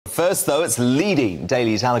First, though, it's leading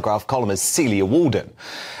Daily Telegraph columnist Celia Walden.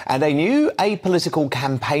 And a new apolitical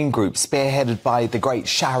campaign group spearheaded by the great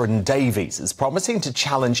Sharon Davies is promising to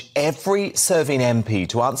challenge every serving MP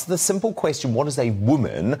to answer the simple question, what is a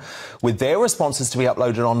woman, with their responses to be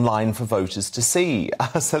uploaded online for voters to see.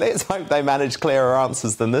 So let's hope they manage clearer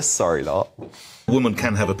answers than this sorry lot. A woman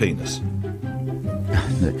can have a penis.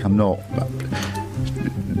 Look,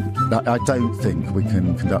 I don't think we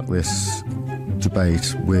can conduct this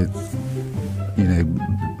debate with, you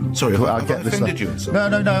know... Sorry, have I offended you in some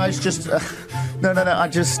way? No, it's just... I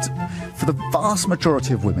just... For the vast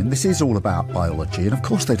majority of women, this is all about biology, and of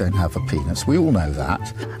course they don't have a penis. We all know that.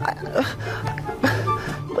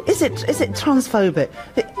 Is it transphobic?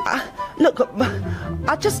 Look,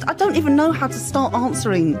 I don't even know how to start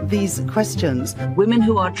answering these questions. Women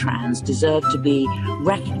who are trans deserve to be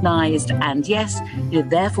recognised, and yes,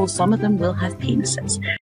 therefore some of them will have penises.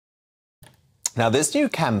 Now, this new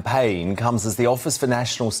campaign comes as the Office for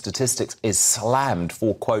National Statistics is slammed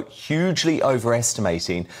for, quote, hugely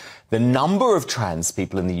overestimating the number of trans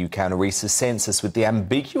people in the UK on a recent census, with the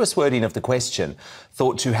ambiguous wording of the question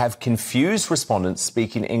thought to have confused respondents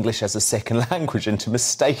speaking English as a second language into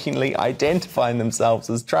mistakenly identifying themselves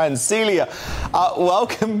as trans. Celia,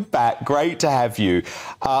 welcome back. Great to have you.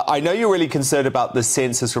 I know you're really concerned about the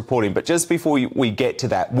census reporting, but just before we get to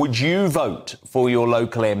that, would you vote for your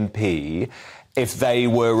local MP if they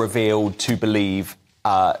were revealed to believe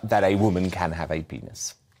that a woman can have a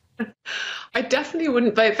penis? I definitely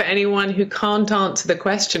wouldn't vote for anyone who can't answer the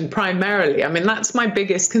question primarily. I mean, that's my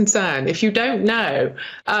biggest concern. If you don't know,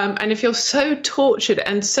 and if you're so tortured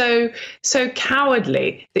and so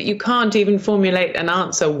cowardly that you can't even formulate an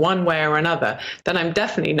answer one way or another, then I'm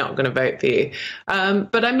definitely not going to vote for you.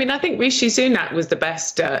 But I mean, I think Rishi Sunak was the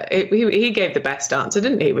best. He gave the best answer,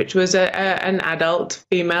 didn't he? Which was an adult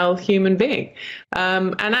female human being.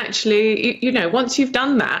 And actually, once you've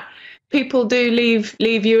done that, people do leave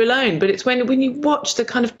you alone. But it's when you watch the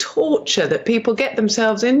kind of torture that people get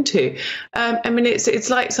themselves into. I mean, it's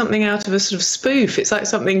like something out of a sort of spoof. It's like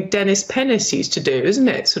something Dennis Pennis used to do, isn't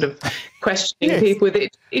it? Sort of questioning people with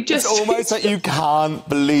it. It's almost like you can't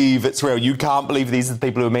believe it's real. You can't believe these are the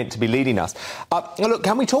people who are meant to be leading us. Look,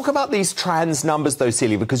 can we talk about these trans numbers, though,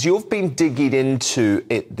 Celia? Because you've been digging into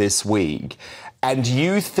it this week, and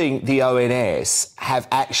you think the ONS have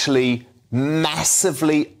actually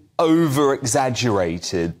massively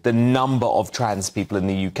over-exaggerated the number of trans people in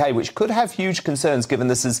the UK, which could have huge concerns, given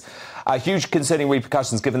this is huge concerning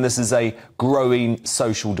repercussions, given this is a growing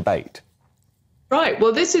social debate. Right.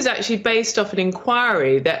 Well, this is actually based off an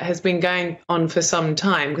inquiry that has been going on for some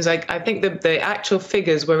time, because I think the actual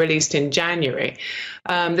figures were released in January.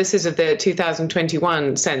 This is of the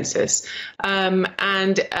 2021 census.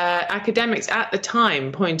 And academics at the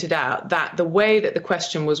time pointed out that the way that the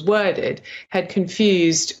question was worded had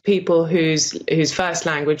confused people whose first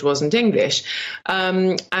language wasn't English.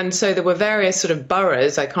 And so there were various sort of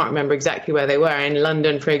boroughs, I can't remember exactly where they were, in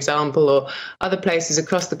London, for example, or other places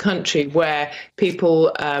across the country where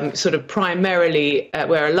people sort of primarily,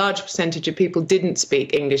 where a large percentage of people didn't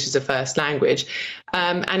speak English as a first language.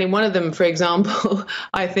 And in one of them, for example,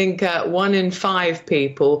 I think 1 in 5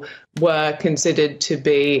 people were considered to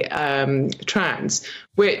be trans,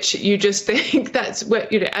 which you just think that's,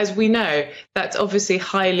 as we know, that's obviously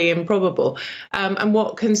highly improbable. And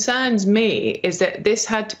what concerns me is that this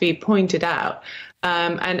had to be pointed out.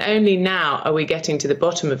 And only now are we getting to the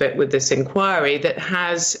bottom of it with this inquiry that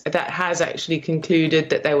has actually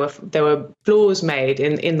concluded that there were flaws made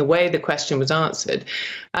in the way the question was answered.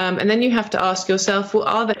 And then you have to ask yourself,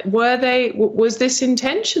 well, was this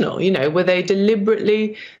intentional? Were they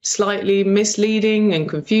deliberately slightly misleading and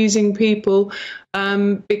confusing people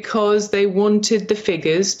because they wanted the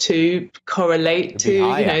figures to correlate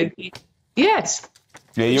to, yes.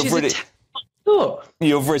 Yeah,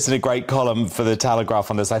 You've written a great column for the Telegraph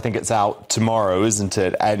on this. I think it's out tomorrow, isn't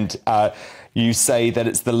it? And you say that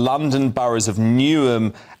it's the London boroughs of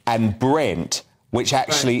Newham and Brent which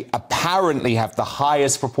actually apparently have the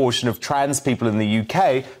highest proportion of trans people in the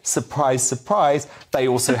UK. Surprise, surprise, they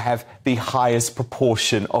also have the highest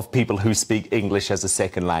proportion of people who speak English as a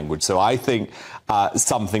second language. So I think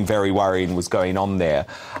something very worrying was going on there.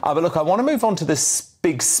 But look, I want to move on to this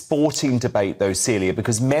big sporting debate, though, Celia,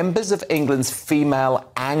 because members of England's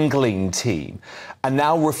female angling team are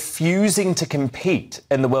now refusing to compete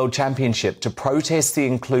in the World Championship to protest the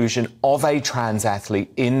inclusion of a trans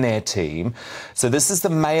athlete in their team. So this is the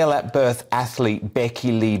male-at-birth athlete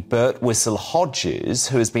Becky Lee Birtwistle-Hodges,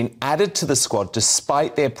 who has been added to the squad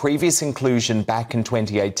despite their previous inclusion back in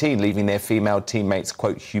 2018, leaving their female teammates,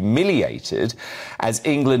 quote, humiliated as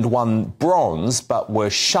England won bronze but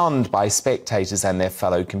were shunned by spectators and their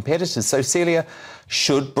fellow competitors. So, Celia,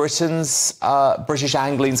 should British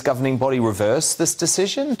angling's governing body reverse this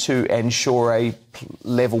decision to ensure a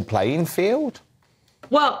level playing field?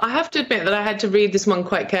 Well, I have to admit that I had to read this one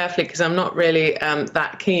quite carefully because I'm not really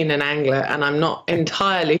that keen an angler, and I'm not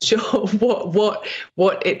entirely sure what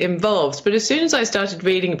it involves. But as soon as I started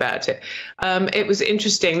reading about it, it was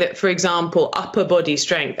interesting that, for example, upper body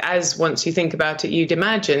strength, as once you think about it, you'd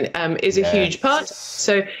imagine, is a huge part.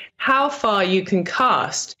 So how far you can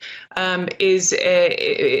cast there's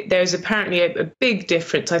apparently a big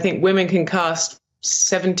difference. I think women can cast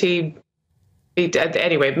 70.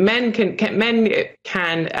 Anyway, men can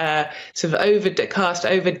sort of cast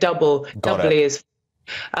over doubly as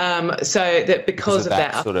so that because of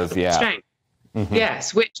their sort of strength. Mm-hmm.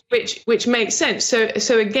 Yes, which makes sense.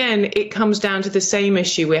 So again, it comes down to the same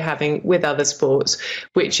issue we're having with other sports,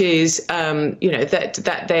 which is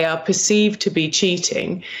that they are perceived to be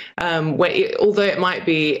cheating, although it might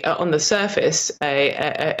be on the surface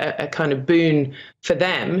a kind of boon for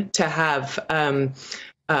them to have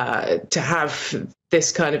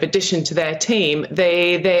this kind of addition to their team.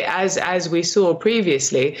 They as we saw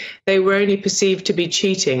previously, they were only perceived to be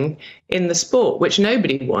cheating in the sport, which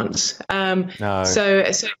nobody wants. No. So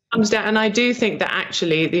it comes down, and I do think that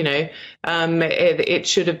actually, it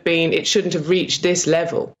shouldn't have reached this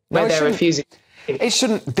level where they're refusing. It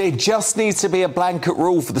shouldn't. There just needs to be a blanket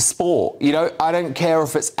rule for the sport. I don't care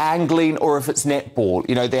if it's angling or if it's netball.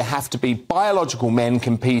 There have to be biological men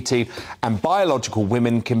competing and biological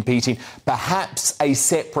women competing. Perhaps a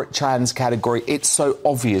separate trans category. It's so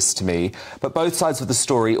obvious to me. But both sides of the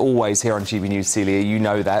story always here on GB News, Celia, you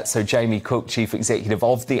know that. So Jamie Cook, Chief Executive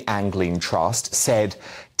of the Angling Trust, said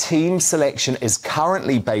team selection is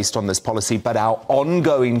currently based on this policy, but our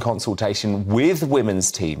ongoing consultation with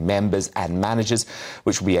women's team members and managers,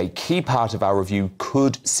 which will be a key part of our review,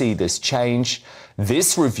 could see this change.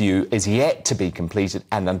 This review is yet to be completed,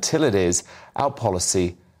 and until it is, our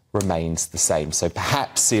policy remains the same. So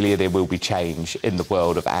perhaps, Celia, there will be change in the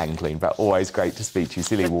world of angling, but always great to speak to you.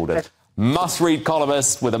 Celia Walden, must-read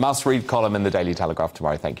columnist with a must-read column in the Daily Telegraph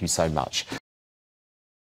tomorrow. Thank you so much.